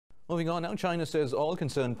Moving on now, China says all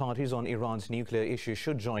concerned parties on Iran's nuclear issue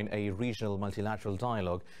should join a regional multilateral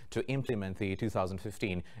dialogue to implement the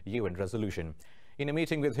 2015 UN resolution. In a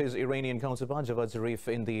meeting with his Iranian counterpart Javad Zarif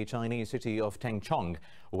in the Chinese city of Tengchong,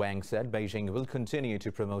 Wang said Beijing will continue to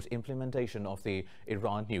promote implementation of the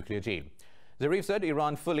Iran nuclear deal. Zarif said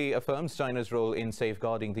Iran fully affirms China's role in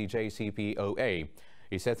safeguarding the JCPOA.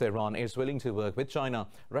 He said Tehran is willing to work with China,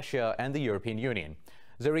 Russia and the European Union.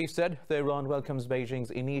 Zarif said Tehran welcomes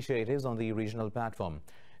Beijing's initiatives on the regional platform.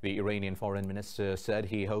 The Iranian foreign minister said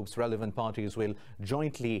he hopes relevant parties will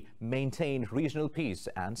jointly maintain regional peace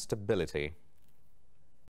and stability.